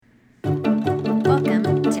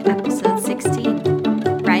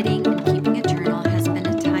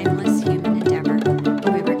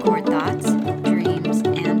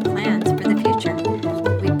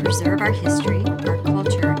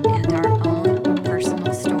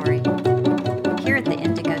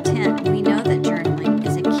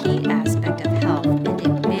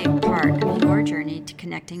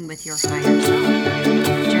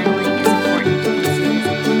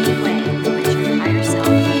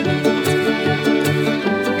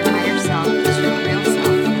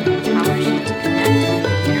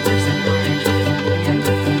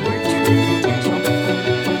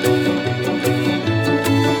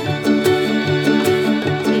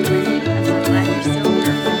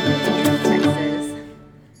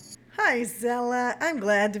Hi, Zella. I'm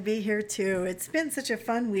glad to be here too. It's been such a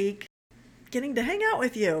fun week getting to hang out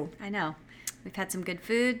with you. I know. We've had some good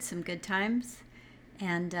food, some good times,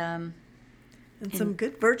 and Some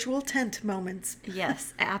good virtual tent moments.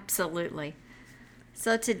 yes, absolutely.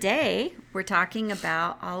 So today we're talking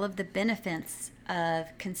about all of the benefits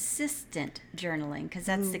of consistent journaling, because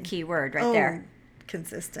that's the key word right there.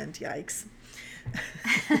 Consistent, yikes.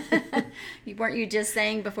 Weren't you just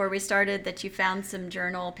saying before we started that you found some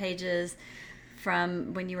journal pages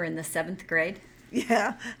from when you were in the 7th grade?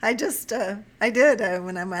 Yeah, I did.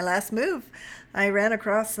 When on my last move, I ran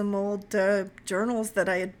across some old journals that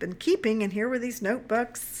I had been keeping, and here were these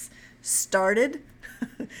notebooks started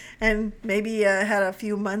and maybe had a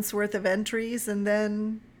few months worth of entries, and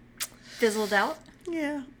then, Fizzled out?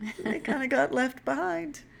 yeah, they kind of got left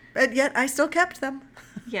behind. But yet I still kept them.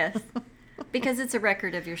 Yes, because it's a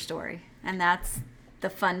record of your story, and that's the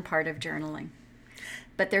fun part of journaling.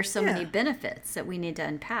 But there's so many benefits that we need to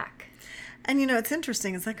unpack. And it's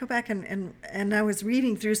interesting, as I go back and I was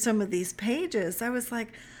reading through some of these pages, I was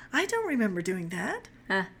like, I don't remember doing that.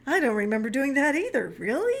 I don't remember doing that either.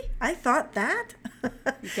 Really? I thought that?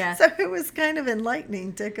 Yeah. So it was kind of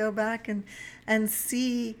enlightening to go back and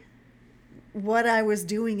see what I was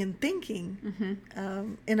doing and thinking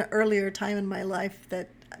in an earlier time in my life that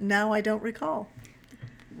now I don't recall.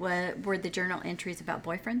 What were the journal entries about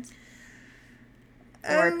boyfriends?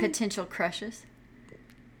 Or potential crushes?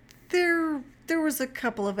 There was a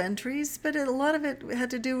couple of entries, but a lot of it had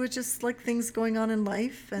to do with just like things going on in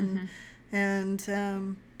life and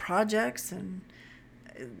projects and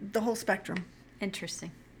the whole spectrum.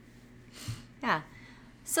 Interesting. Yeah.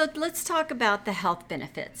 So let's talk about the health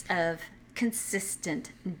benefits of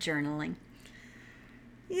consistent journaling.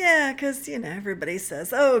 Yeah, because, everybody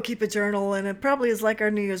says, oh, keep a journal, and it probably is like our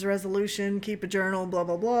New Year's resolution, keep a journal, blah,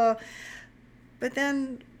 blah, blah. But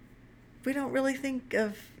then we don't really think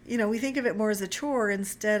of, we think of it more as a chore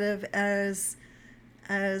instead of as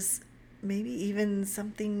maybe even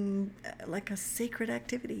something like a sacred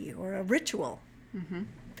activity or a ritual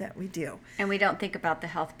that we do. And we don't think about the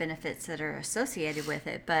health benefits that are associated with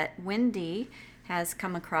it. But Wendy has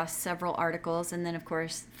come across several articles, and then, of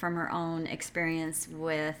course, from her own experience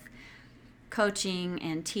with coaching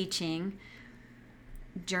and teaching,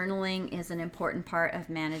 journaling is an important part of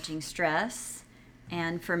managing stress.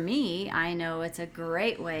 And for me, I know it's a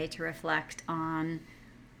great way to reflect on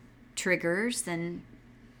triggers and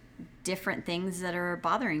different things that are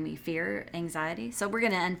bothering me, fear, anxiety. So we're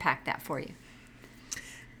going to unpack that for you.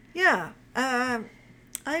 Yeah.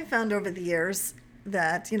 I found over the years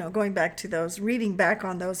that, going back to reading back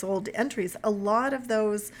on those old entries, a lot of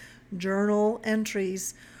those journal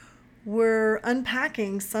entries were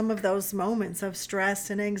unpacking some of those moments of stress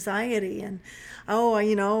and anxiety and, I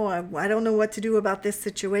don't know what to do about this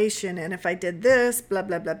situation. And if I did this, blah,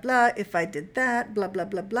 blah, blah, blah. If I did that, blah, blah,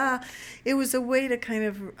 blah, blah. It was a way to kind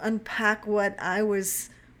of unpack what I was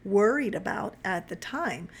worried about at the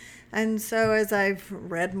time. And so as I've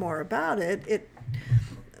read more about it,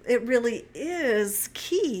 it really is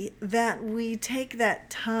key that we take that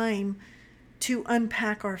time to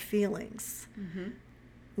unpack our feelings. Mm-hmm.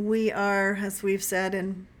 We are, as we've said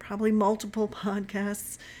in probably multiple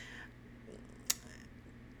podcasts,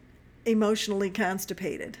 emotionally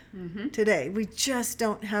constipated today. We just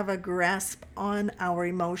don't have a grasp on our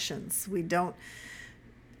emotions. We don't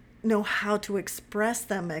know how to express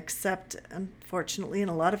them, except, unfortunately, in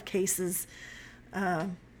a lot of cases,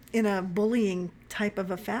 in a bullying type of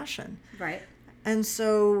a fashion. Right. And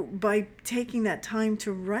so by taking that time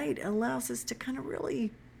to write, it allows us to kind of really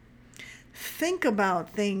think about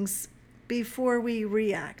things before we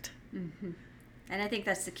react. Mm-hmm. And I think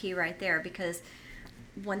that's the key right there, because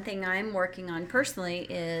one thing I'm working on personally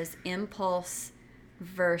is impulse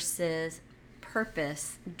versus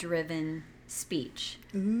purpose-driven speech.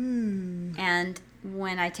 And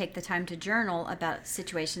when I take the time to journal about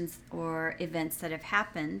situations or events that have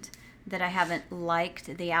happened that I haven't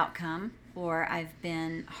liked the outcome, or I've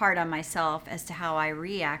been hard on myself as to how I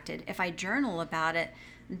reacted, if I journal about it,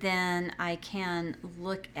 then I can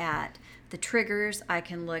look at the triggers, I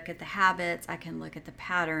can look at the habits, I can look at the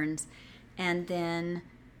patterns, and then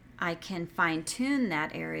I can fine-tune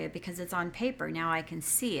that area because it's on paper. Now I can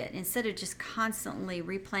see it. Instead of just constantly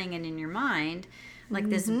replaying it in your mind, like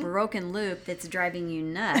this broken loop that's driving you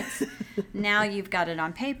nuts, now you've got it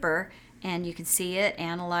on paper, and you can see it,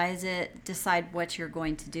 analyze it, decide what you're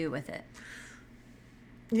going to do with it.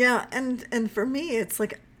 Yeah, and for me, it's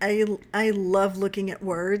like I love looking at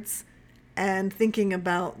words and thinking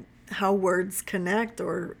about how words connect,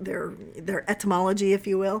 or their etymology, if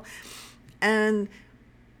you will. And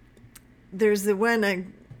there's the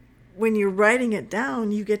one when you're writing it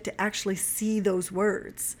down, you get to actually see those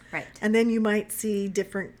words. Right. And then you might see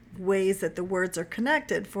different ways that the words are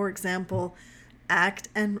connected. For example, act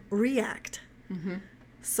and react. Mm-hmm.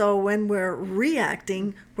 So when we're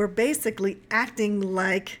reacting, we're basically acting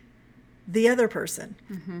like the other person.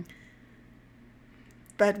 Mm-hmm.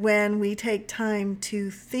 But when we take time to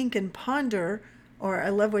think and ponder, or I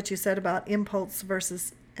love what you said about impulse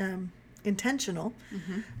versus intentional,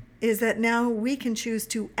 Mm-hmm. is that now we can choose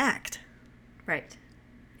to act. Right.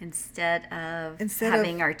 Instead of Instead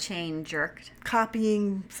having of our chain jerked.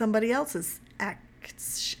 copying somebody else's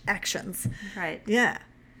actions. Right. Yeah.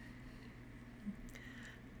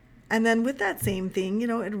 And then with that same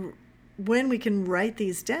thing, when we can write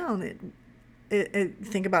these down,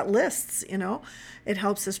 think about lists, it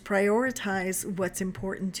helps us prioritize what's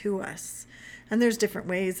important to us. And there's different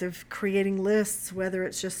ways of creating lists, whether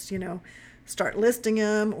it's just, start listing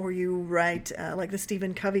them, or you write, like the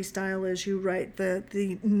Stephen Covey style is, you write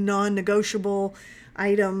the non-negotiable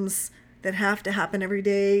items that have to happen every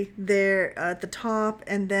day there at the top,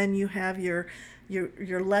 and then you have your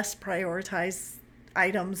less prioritized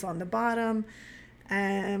items on the bottom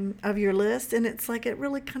of your list. And it's like, it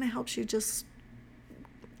really kind of helps you just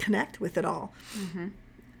connect with it all. Mm-hmm.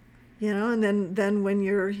 And then when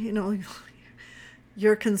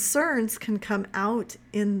your concerns can come out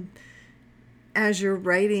as you're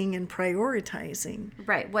writing and prioritizing.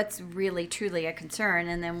 Right. What's really truly a concern,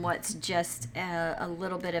 and then what's just a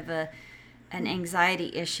little bit of an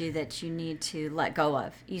anxiety issue that you need to let go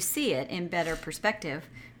of. You see it in better perspective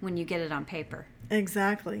when you get it on paper.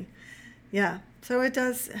 Exactly. Yeah. So it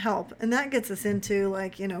does help. And that gets us into,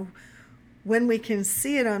 like, when we can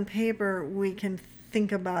see it on paper, we can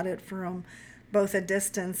think about it from both a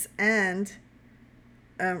distance and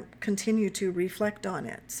continue to reflect on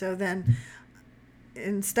it. So then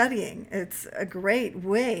in studying, it's a great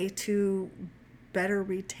way to better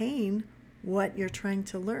retain what you're trying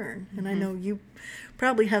to learn. And I know you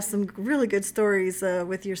probably have some really good stories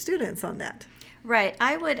with your students on that. Right.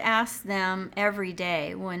 I would ask them every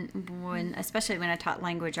day when especially when I taught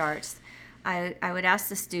language arts, I would ask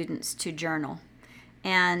the students to journal.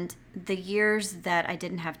 And the years that I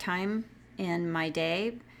didn't have time in my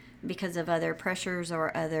day because of other pressures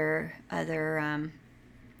or other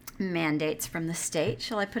mandates from the state,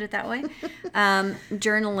 shall I put it that way,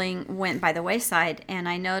 journaling went by the wayside. And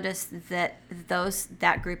I noticed that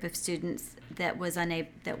that group of students that was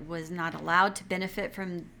not allowed to benefit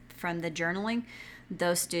from the journaling,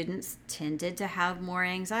 those students tended to have more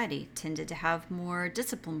anxiety, tended to have more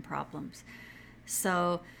discipline problems.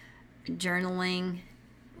 So journaling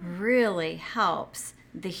really helps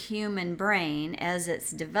the human brain as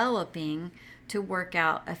it's developing to work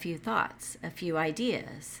out a few thoughts, a few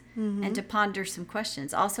ideas, and to ponder some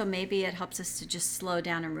questions. Also, maybe it helps us to just slow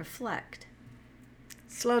down and reflect.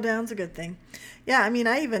 Slow down's a good thing. Yeah, I mean,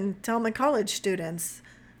 I even tell my college students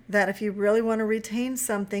that if you really want to retain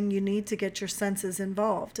something, you need to get your senses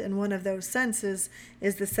involved. And one of those senses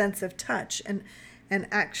is the sense of touch and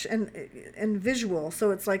action and visual.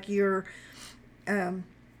 So it's like you're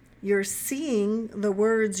seeing the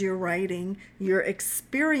words you're writing, you're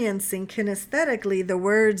experiencing kinesthetically the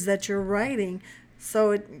words that you're writing.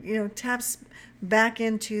 So it taps back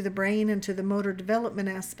into the brain, into the motor development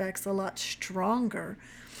aspects a lot stronger.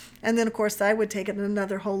 And then, of course, I would take it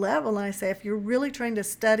another whole level, and I say, if you're really trying to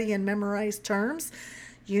study and memorize terms,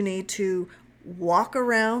 you need to walk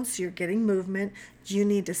around so you're getting movement. You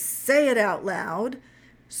need to say it out loud,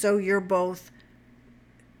 so you're both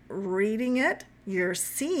reading it, you're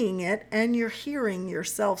seeing it, and you're hearing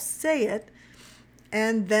yourself say it.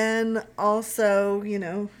 And then also,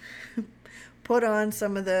 put on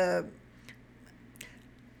some of the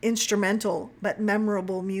instrumental but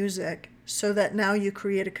memorable music, so that now you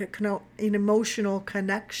create an emotional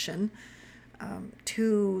connection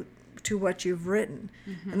to what you've written.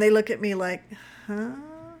 And they look at me like, huh?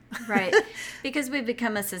 Right. Because we've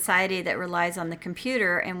become a society that relies on the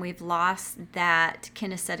computer, and we've lost that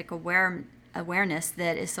kinesthetic awareness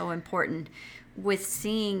that is so important with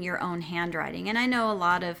seeing your own handwriting. And I know a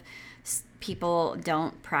lot of people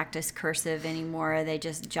don't practice cursive anymore. They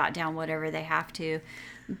just jot down whatever they have to.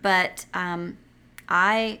 But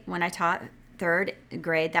when I taught third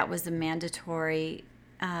grade, that was a mandatory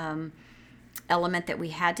element that we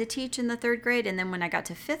had to teach in the third grade. And then when I got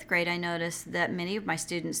to fifth grade, I noticed that many of my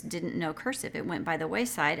students didn't know cursive. It went by the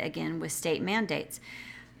wayside, again, with state mandates.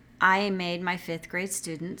 I made my fifth grade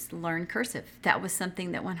students learn cursive. That was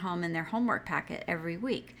something that went home in their homework packet every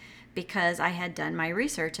week, because I had done my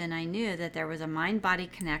research and I knew that there was a mind-body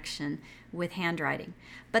connection with handwriting.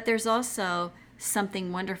 But there's also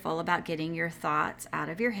something wonderful about getting your thoughts out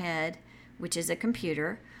of your head, which is a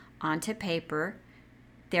computer, onto paper,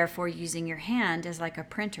 therefore using your hand as like a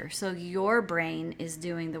printer. So your brain is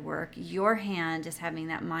doing the work, your hand is having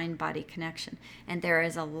that mind-body connection. And there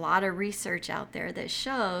is a lot of research out there that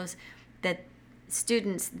shows that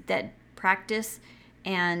students that practice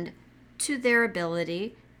and to their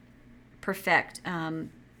ability perfect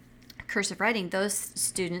cursive writing, those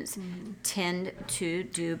students tend to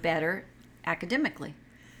do better academically.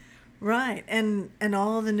 Right, and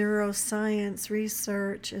all the neuroscience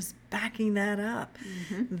research is backing that up.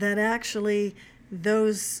 That actually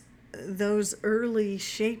those early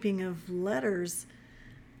shaping of letters,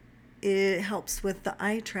 it helps with the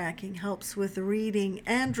eye tracking, helps with reading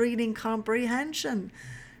and reading comprehension.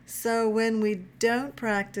 So when we don't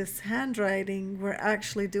practice handwriting, we're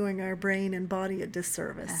actually doing our brain and body a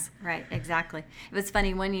disservice. Right, exactly. It was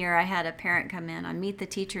funny, one year I had a parent come in on Meet the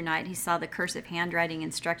Teacher night. He saw the cursive handwriting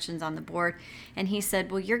instructions on the board, and he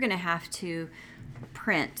said, well, you're going to have to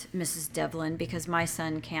print, Mrs. Devlin, because my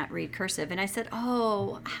son can't read cursive. And I said,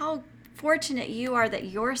 oh, how fortunate you are that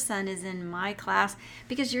your son is in my class,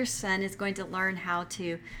 because your son is going to learn how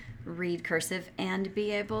to read cursive and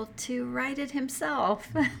be able to write it himself.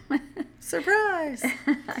 Surprise!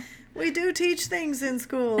 We do teach things in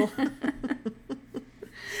school.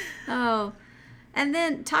 Oh, and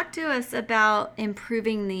then talk to us about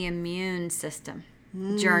improving the immune system,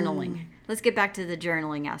 journaling. Let's get back to the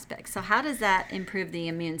journaling aspect. So how does that improve the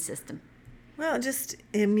immune system? Well, just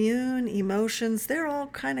immune, emotions, they're all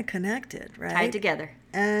kind of connected, right? Tied together.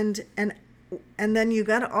 And then you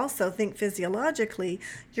got to also think physiologically,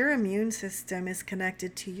 your immune system is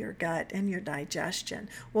connected to your gut and your digestion.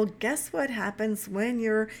 Well, guess what happens when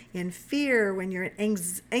you're in fear, when you're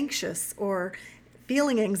anxious or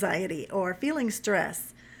feeling anxiety or feeling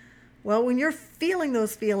stress? Well, when you're feeling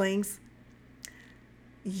those feelings,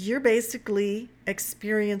 you're basically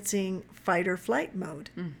experiencing fight or flight mode,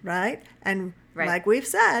 right? And like we've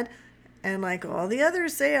said, and like all the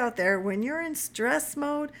others say out there, when you're in stress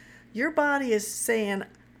mode, your body is saying,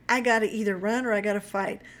 I got to either run or I got to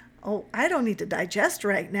fight. Oh, I don't need to digest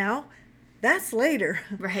right now. That's later.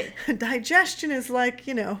 Right. Digestion is like,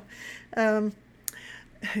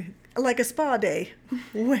 like a spa day,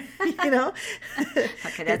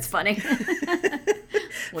 Okay, that's funny.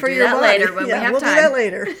 We'll for do your that body. later when we have we'll time. do that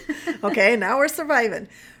later. Okay, now we're surviving.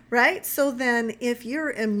 Right? So then if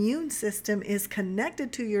your immune system is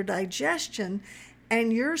connected to your digestion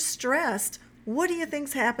and you're stressed, what do you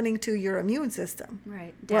think's happening to your immune system?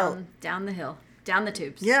 Right. Down the hill, down the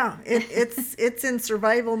tubes. Yeah, it's in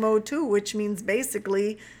survival mode too, which means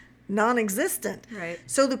basically non-existent. Right.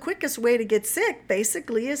 So the quickest way to get sick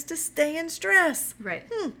basically is to stay in stress. Right.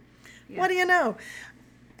 Yeah. What do you know?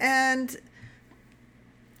 And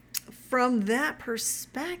from that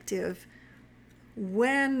perspective,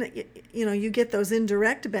 when you get those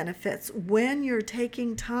indirect benefits, when you're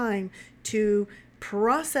taking time to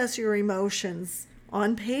process your emotions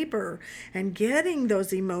on paper and getting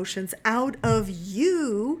those emotions out of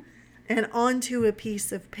you and onto a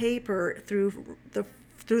piece of paper through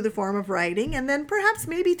the form of writing, and then perhaps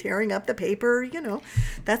maybe tearing up the paper,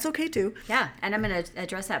 that's okay too. Yeah, and I'm going to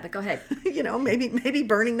address that, but go ahead. Maybe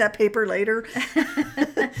burning that paper later.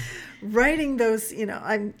 Writing those,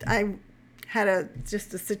 I had a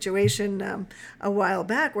situation a while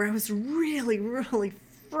back where I was really, really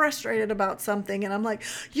frustrated about something, and I'm like,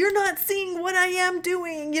 you're not seeing what I am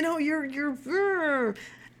doing, you're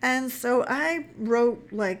and so I wrote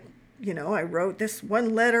I wrote this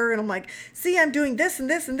one letter, and I'm like, see, I'm doing this and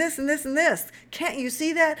this and this and this and this. Can't you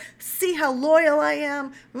see that? See how loyal I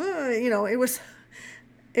am?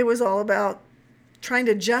 It was all about trying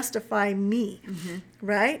to justify me,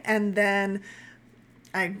 right? And then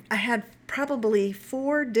I had probably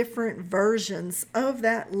 4 different versions of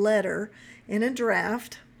that letter in a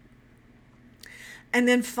draft. And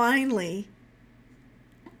then finally,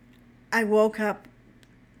 I woke up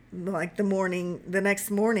like the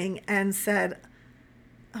next morning and said,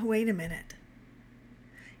 oh, wait a minute.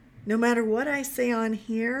 No matter what I say on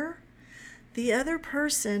here, the other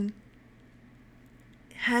person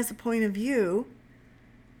has a point of view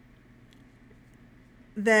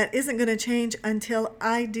that isn't going to change until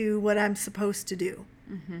I do what I'm supposed to do,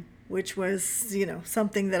 which was,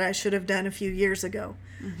 something that I should have done a few years ago.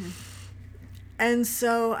 And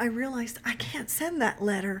so I realized I can't send that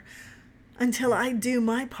letter until I do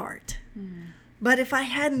my part. But if I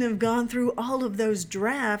hadn't have gone through all of those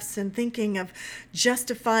drafts and thinking of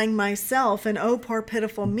justifying myself and, oh, poor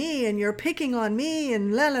pitiful me, and you're picking on me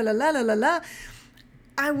and la la la la la la la,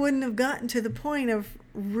 I wouldn't have gotten to the point of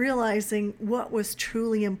realizing what was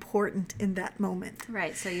truly important in that moment.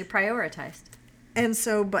 Right. So you prioritized. And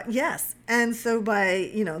so, but yes. And so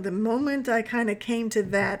by, the moment I kind of came to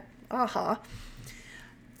that aha,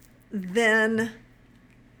 then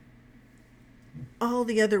all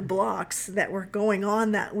the other blocks that were going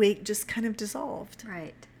on that week just kind of dissolved.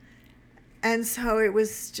 Right. And so it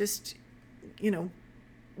was just,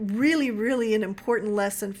 really, really an important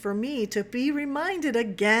lesson for me to be reminded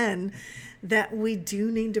again that we do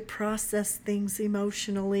need to process things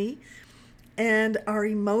emotionally. And our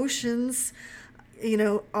emotions,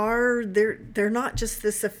 they're not just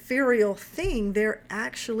this ethereal thing. They're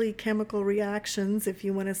actually chemical reactions, if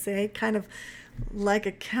you want to say, kind of like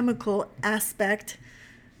a chemical aspect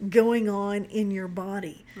going on in your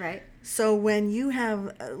body. Right. So when you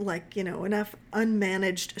have enough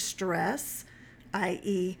unmanaged stress,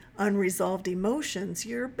 i.e. unresolved emotions,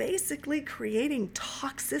 you're basically creating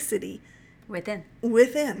toxicity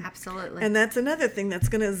Within. Absolutely. And that's another thing that's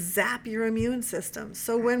going to zap your immune system.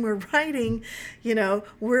 So when we're writing,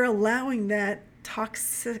 we're allowing that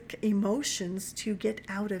toxic emotions to get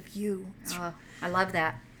out of you. Oh, I love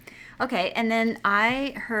that. Okay, and then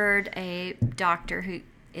I heard a doctor who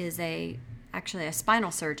is actually a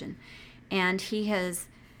spinal surgeon, and he has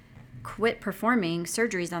quit performing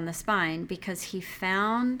surgeries on the spine because he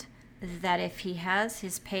found that if he has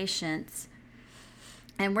his patients,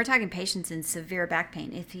 and we're talking patients in severe back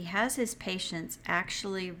pain, if he has his patients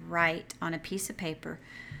actually write on a piece of paper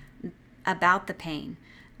about the pain,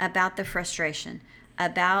 about the frustration,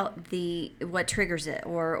 about what triggers it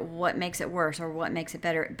or what makes it worse or what makes it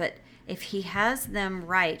better, but if he has them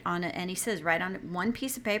write on it, and he says write on one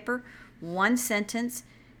piece of paper, one sentence,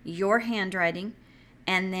 your handwriting,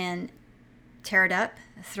 and then tear it up,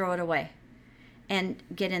 throw it away, and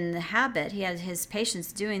get in the habit. He has his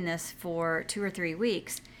patients doing this for 2 or 3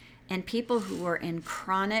 weeks, and people who were in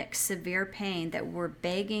chronic severe pain that were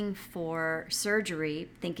begging for surgery,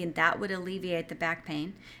 thinking that would alleviate the back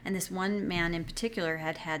pain. And this one man in particular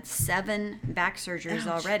had 7 back surgeries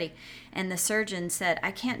Ouch. already, and the surgeon said,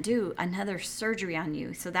 I can't do another surgery on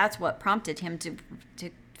you. So that's what prompted him to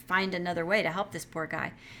find another way to help this poor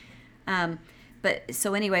guy. But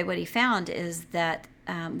so anyway, what he found is that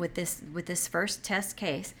with this first test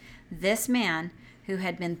case, this man who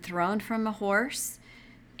had been thrown from a horse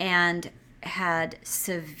and had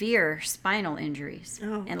severe spinal injuries,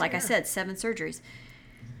 and like I said, 7 surgeries.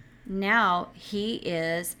 Now he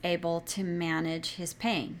is able to manage his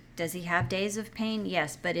pain. Does he have days of pain?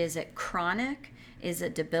 Yes, but is it chronic? Is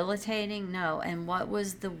it debilitating? No. And what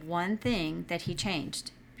was the one thing that he changed?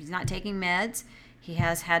 He's not taking meds. He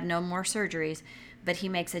has had no more surgeries, but he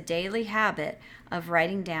makes a daily habit of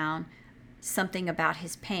writing down something about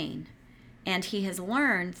his pain. And he has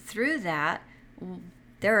learned through that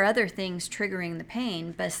there are other things triggering the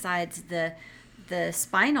pain besides the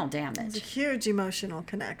spinal damage. It's a huge emotional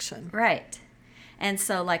connection. Right. And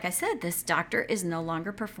so, like I said, this doctor is no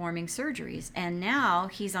longer performing surgeries. And now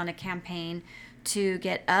he's on a campaign to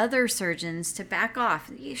get other surgeons to back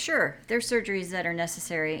off. Sure, there's surgeries that are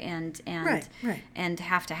necessary and Right. and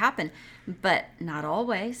have to happen, but not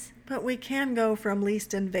always. But we can go from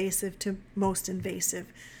least invasive to most invasive.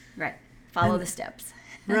 Right. Follow the steps.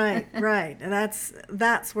 Right. And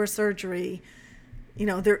that's where surgery,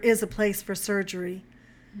 there is a place for surgery,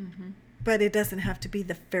 but it doesn't have to be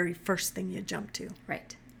the very first thing you jump to.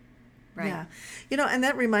 Right. Yeah. And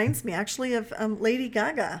that reminds me actually of Lady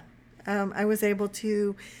Gaga. I was able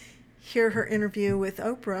to hear her interview with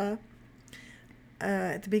Oprah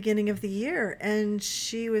at the beginning of the year, and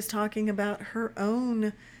she was talking about her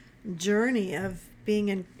own journey of being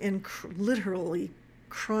in literally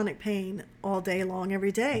chronic pain all day long,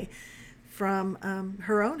 every day, from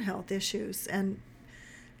her own health issues, and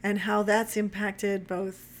how that's impacted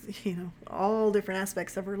both, all different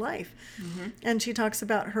aspects of her life. And she talks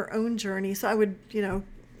about her own journey. So I would,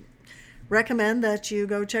 recommend that you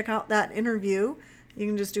go check out that interview. You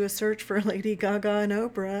can just do a search for Lady Gaga and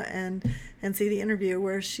Oprah and see the interview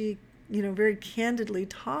where she, very candidly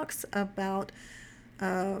talks about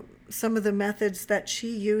some of the methods that she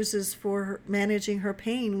uses for managing her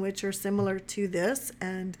pain, which are similar to this,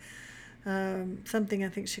 and something I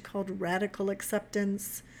think she called radical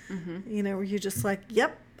acceptance, where you're just like,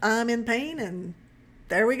 yep, I'm in pain, and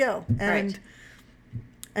there we go. And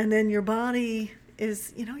then your body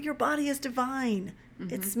is, your body is divine.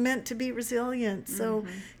 It's meant to be resilient. So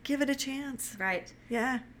give it a chance. Right.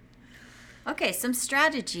 Yeah. Okay, some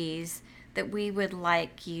strategies that we would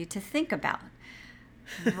like you to think about.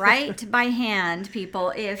 Write by hand,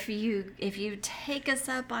 people. If you take us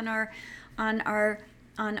up on our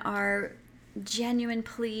genuine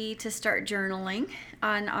plea to start journaling,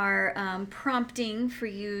 on our prompting for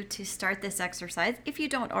you to start this exercise. If you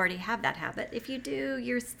don't already have that habit, if you do,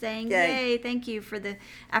 you're saying, yay, thank you for the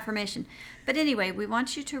affirmation. But anyway, we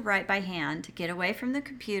want you to write by hand, get away from the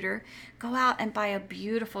computer, go out and buy a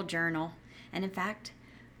beautiful journal. And in fact,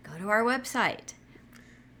 go to our website.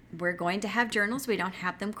 We're going to have journals. We don't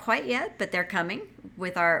have them quite yet, but they're coming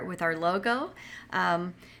with our logo.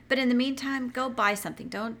 But in the meantime, go buy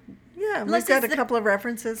something. Yeah, we've got a couple of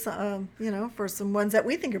references, for some ones that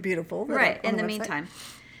we think are beautiful. Right, in the meantime.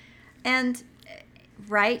 And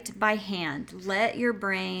write by hand. Let your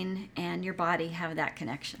brain and your body have that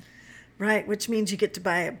connection. Right, which means you get to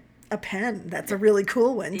buy a pen. That's a really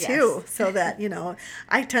cool one, too. So that,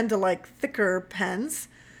 I tend to like thicker pens.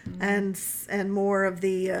 Mm-hmm. and more of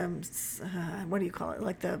the what do you call it,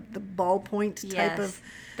 like the ballpoint type of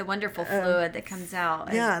the wonderful fluid that comes out.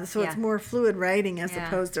 It's more fluid writing as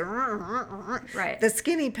opposed to right. The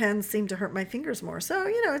skinny pens seem to hurt my fingers more, so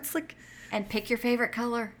it's like, and pick your favorite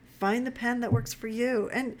color, find the pen that works for you,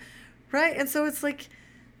 and so it's like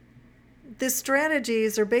the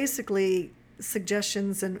strategies are basically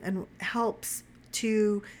suggestions and helps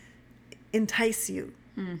to entice you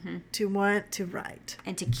to want to write.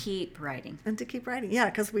 And to keep writing. Yeah,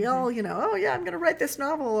 because we all, I'm going to write this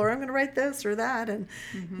novel, or I'm going to write this or that. And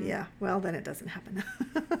then it doesn't happen.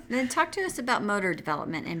 Then talk to us about motor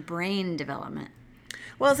development and brain development.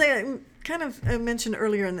 Well, as I kind of mentioned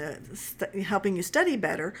earlier in the helping you study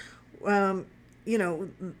better,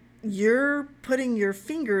 you're putting your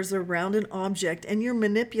fingers around an object and you're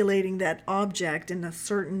manipulating that object in a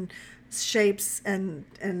certain shapes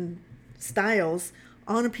and styles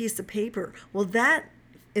on a piece of paper. Well, that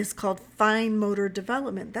is called fine motor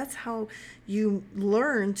development. That's how you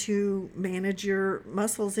learn to manage your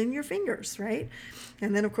muscles in your fingers, right?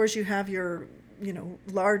 And then, of course, you have your,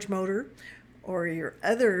 large motor or your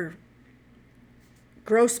other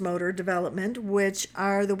gross motor development, which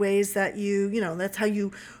are the ways that that's how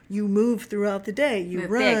you move throughout the day. You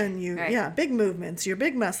run, big, big movements, your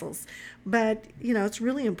big muscles. But, it's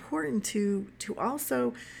really important to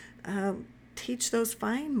also teach those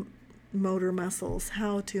fine motor muscles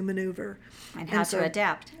how to maneuver and how to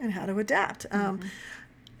adapt.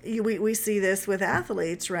 We see this with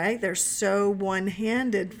athletes, right? They're so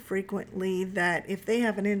one-handed frequently that if they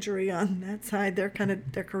have an injury on that side, their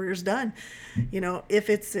career's done. If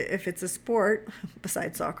it's a sport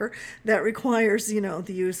besides soccer that requires the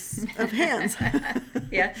use of hands.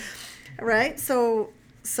 Yeah. Right. So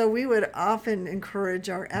we would often encourage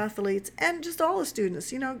our athletes and just all the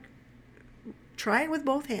students, try it with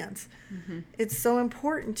both hands. Mm-hmm. It's so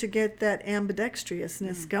important to get that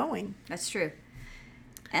ambidextrousness going. That's true.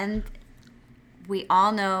 And we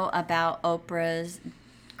all know about Oprah's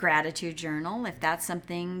gratitude journal. If that's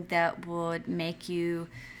something that would make you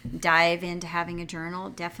dive into having a journal,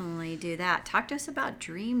 definitely do that. Talk to us about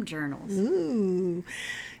dream journals. Ooh.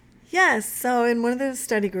 Yes. So in one of the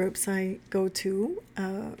study groups I go to,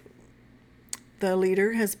 the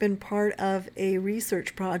leader has been part of a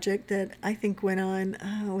research project that I think went on,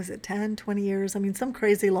 10, 20 years? I mean, some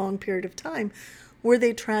crazy long period of time where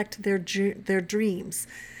they tracked their dreams.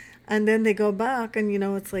 And then they go back and,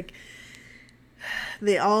 it's like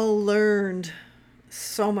they all learned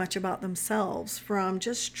so much about themselves from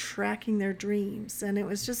just tracking their dreams. And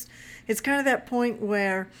it's kind of that point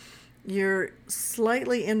where you're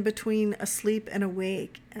slightly in between asleep and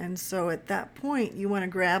awake. And so at that point, you want to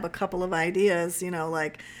grab a couple of ideas,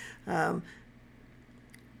 like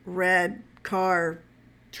red, car,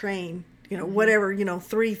 train, whatever,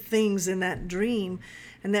 3 things in that dream.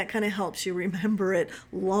 And that kind of helps you remember it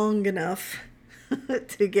long enough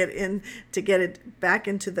to get it back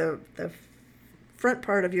into the front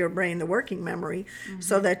part of your brain, the working memory,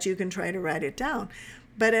 so that you can try to write it down.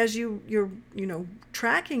 But as you're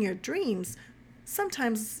tracking your dreams,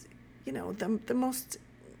 sometimes, the most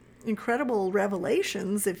incredible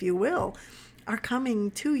revelations, if you will, are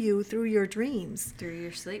coming to you through your dreams. Through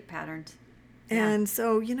your sleep patterns. And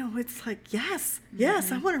so, it's like, yes,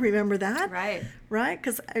 I want to remember that. Right. Right?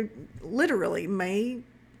 Because I literally, my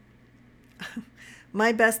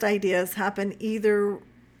best ideas happen either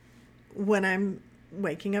when I'm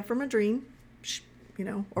waking up from a dream,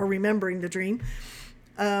 or remembering the dream,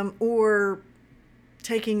 or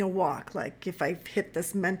taking a walk. Like if I hit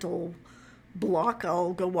this mental block,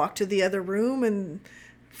 I'll go walk to the other room, and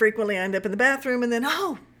frequently I end up in the bathroom, and then,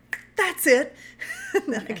 that's it.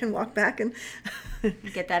 And then I can walk back and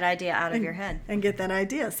get that idea out of your head. And get that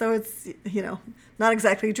idea. So it's, not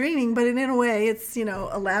exactly dreaming, but in a way it's,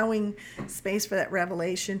 allowing space for that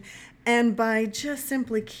revelation. And by just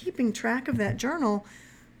simply keeping track of that journal,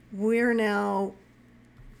 we're now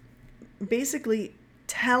basically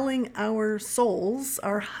telling our souls,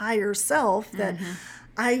 our higher self, that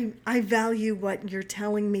I value what you're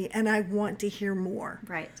telling me and I want to hear more.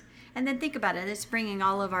 Right. And then think about it. It's bringing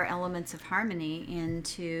all of our elements of harmony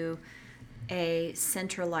into a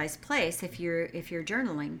centralized place if you're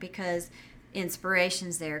journaling, because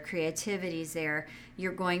inspiration's there, creativity's there.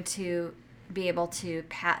 You're going to be able to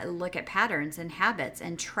look at patterns and habits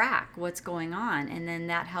and track what's going on, and then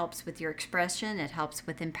that helps with your expression. It helps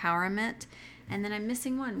with empowerment. And then I'm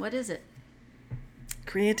missing one. What is it?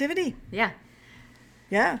 Creativity. Yeah.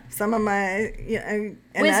 Yeah, some of my and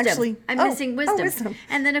wisdom. Actually, I'm missing wisdom. Wisdom.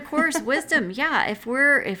 And then of course wisdom. Yeah, if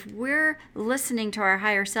we're listening to our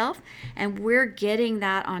higher self and we're getting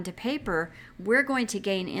that onto paper, we're going to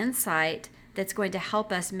gain insight that's going to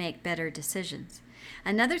help us make better decisions.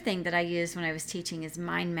 Another thing that I used when I was teaching is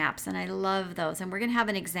mind maps, and I love those. And we're going to have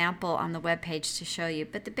an example on the webpage to show you.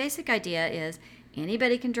 But the basic idea is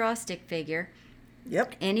anybody can draw a stick figure.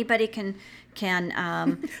 Yep. Anybody can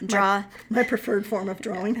draw my preferred form of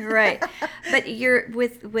drawing. Right. But you're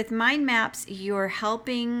with mind maps, you're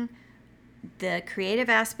helping the creative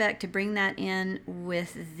aspect to bring that in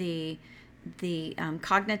with the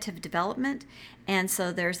cognitive development. And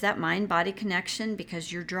so there's that mind-body connection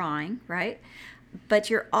because you're drawing, right?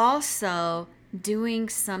 But you're also doing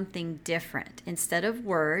something different. Instead of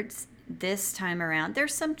words, this time around,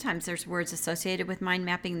 sometimes there's words associated with mind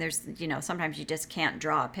mapping. There's, sometimes you just can't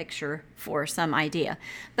draw a picture for some idea.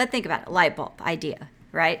 But think about it, light bulb idea,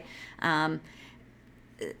 right?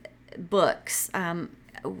 Books.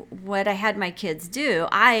 What I had my kids do,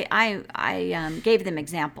 I gave them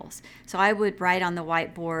examples. So I would write on the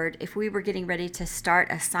whiteboard if we were getting ready to start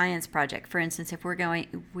a science project. For instance, if we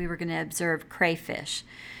were going to observe crayfish,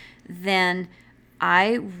 then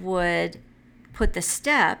I would put the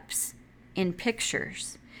steps in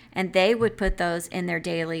pictures, and they would put those in their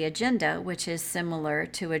daily agenda, which is similar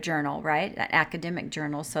to a journal, right? An academic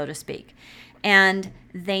journal, so to speak. And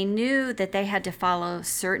they knew that they had to follow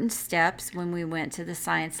certain steps when we went to the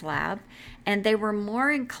science lab, and they were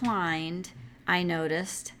more inclined, I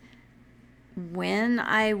noticed, when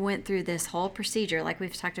I went through this whole procedure, like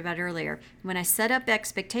we've talked about earlier, when I set up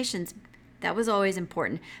expectations. That was always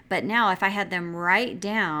important. But now if I had them write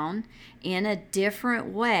down in a different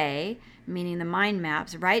way, meaning the mind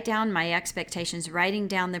maps, write down my expectations, writing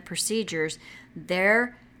down the procedures,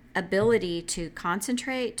 their ability to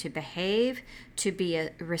concentrate, to behave, to be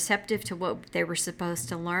receptive to what they were supposed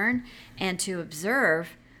to learn, and to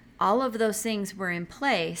observe, all of those things were in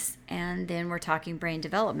place. And then we're talking brain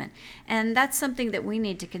development. And that's something that we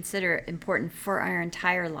need to consider important for our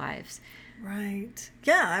entire lives. Right.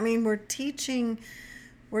 Yeah, I mean, we're teaching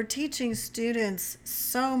students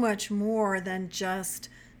so much more than just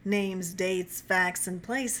names, dates, facts, and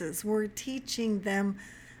places. We're teaching them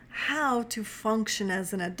how to function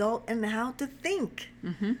as an adult and how to think.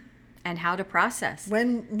 Mm-hmm. And how to process.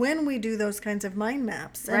 When we do those kinds of mind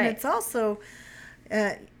maps. And right. It's also,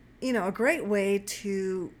 a great way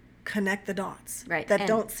to connect the dots right. that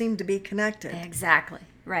don't seem to be connected. Exactly.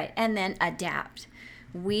 Right. And then adapt.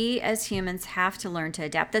 We as humans have to learn to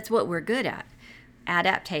adapt. That's what we're good at.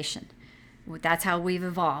 Adaptation. That's how we've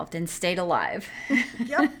evolved and stayed alive.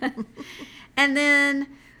 Yep. And then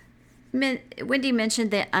Wendy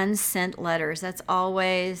mentioned the unsent letters. That's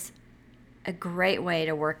always a great way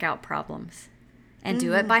to work out problems. And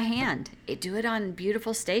do it by hand. Do it on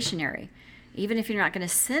beautiful stationery. Even if you're not going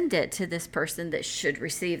to send it to this person that should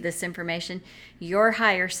receive this information, your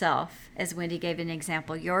higher self, as Wendy gave an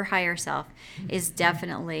example, your higher self is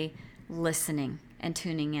definitely listening and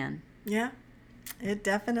tuning in. Yeah, it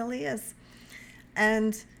definitely is.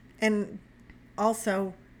 And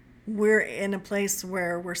also, we're in a place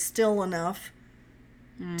where we're still enough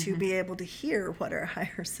to be able to hear what our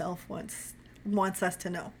higher self wants us to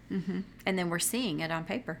know. Mm-hmm. And then we're seeing it on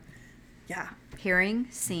paper. Yeah. Hearing,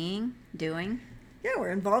 seeing, doing. Yeah,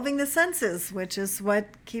 we're involving the senses, which is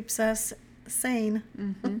what keeps us sane.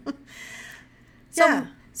 Mm-hmm. Yeah.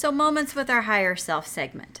 So moments with our higher self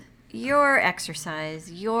segment. Your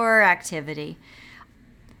exercise, your activity.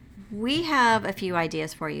 We have a few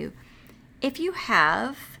ideas for you. If you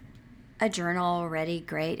have a journal already,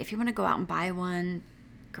 great. If you want to go out and buy one,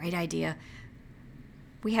 great idea.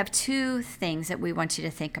 We have two things that we want you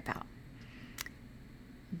to think about.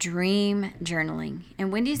 Dream journaling. And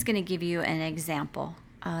Wendy's going to give you an example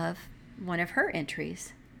of one of her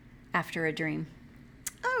entries after a dream.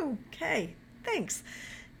 Okay, thanks.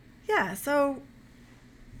 Yeah, so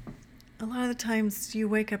a lot of the times you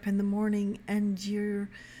wake up in the morning and you're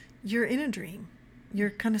in a dream.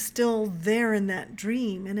 You're kind of still there in that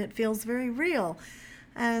dream and it feels very real.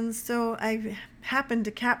 And so I happened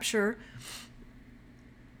to capture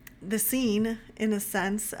the scene in a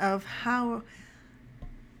sense of how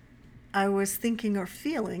I was thinking or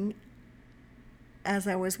feeling as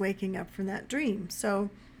I was waking up from that dream. So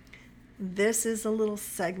this is a little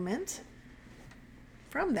segment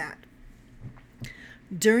from that.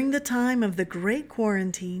 During the time of the Great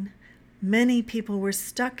Quarantine, many people were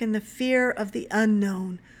stuck in the fear of the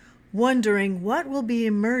unknown, wondering what will be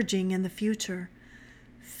emerging in the future,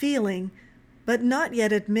 feeling, but not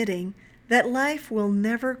yet admitting, that life will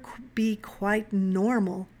never be quite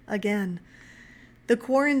normal again. The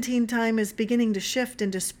quarantine time is beginning to shift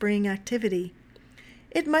into spring activity.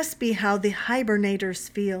 It must be how the hibernators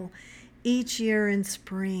feel each year in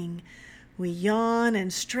spring. We yawn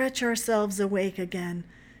and stretch ourselves awake again,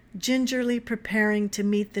 gingerly preparing to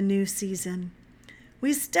meet the new season.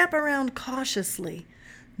 We step around cautiously,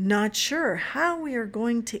 not sure how we are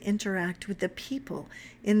going to interact with the people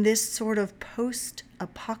in this sort of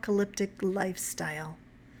post-apocalyptic lifestyle.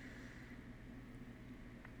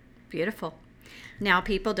 Beautiful. Now,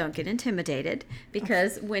 people, don't get intimidated,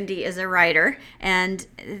 because Wendy is a writer, and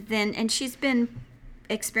she's been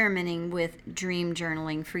experimenting with dream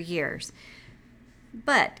journaling for years.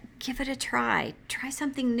 But give it a try. Try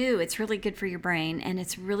something new. It's really good for your brain, and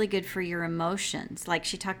it's really good for your emotions. Like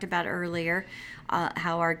she talked about earlier,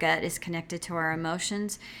 how our gut is connected to our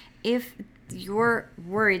emotions. If you're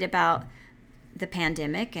worried about the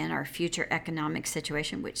pandemic and our future economic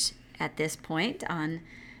situation, which at this point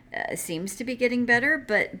seems to be getting better,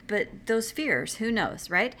 but those fears, who knows,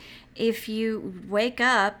 right? If you wake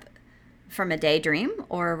up from a daydream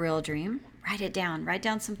or a real dream, write it down. Write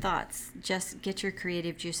down some thoughts. Just get your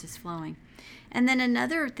creative juices flowing. And then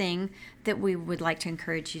another thing that we would like to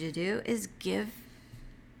encourage you to do is give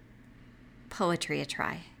poetry a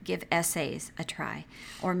try. Give essays a try,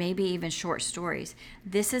 or maybe even short stories.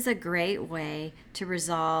 This is a great way to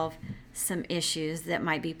resolve some issues that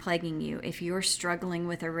might be plaguing you. If you're struggling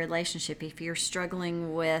with a relationship, if you're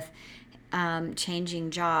struggling with changing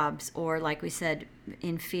jobs, or like we said,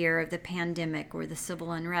 in fear of the pandemic or the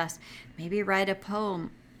civil unrest, maybe write a poem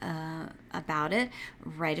about it.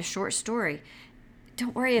 Write a short story.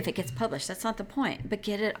 Don't worry if it gets published. That's not the point. But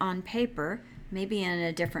get it on paper, maybe in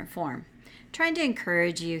a different form. Trying to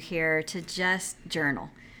encourage you here to just journal.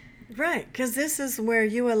 Right, because this is where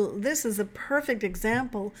this is a perfect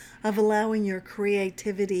example of allowing your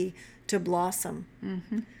creativity to blossom.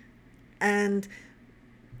 Mm-hmm. And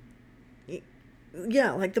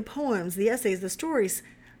yeah, like the poems, the essays, the stories,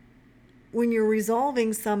 when you're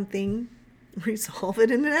resolving something, resolve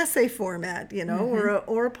it in an essay format,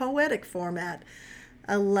 Mm-hmm. or a poetic format.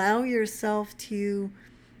 Allow yourself to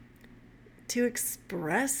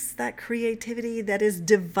express that creativity that is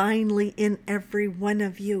divinely in every one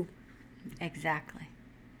of you. Exactly.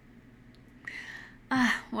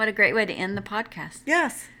 What a great way to end the podcast.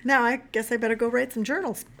 Yes. Now I guess I better go write some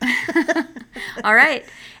journals. All right.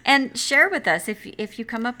 And share with us if you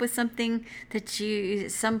come up with something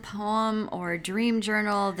some poem or dream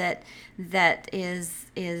journal that is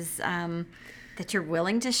that you're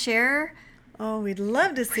willing to share. Oh, we'd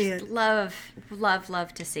love to see it. Love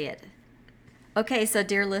to see it. Okay, so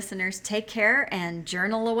dear listeners, take care and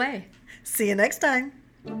journal away. See you next time.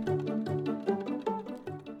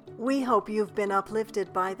 We hope you've been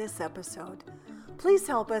uplifted by this episode. Please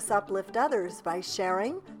help us uplift others by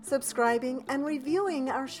sharing, subscribing, and reviewing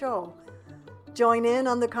our show. Join in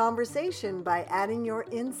on the conversation by adding your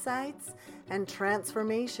insights and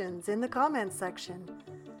transformations in the comments section.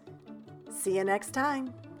 See you next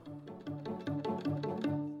time.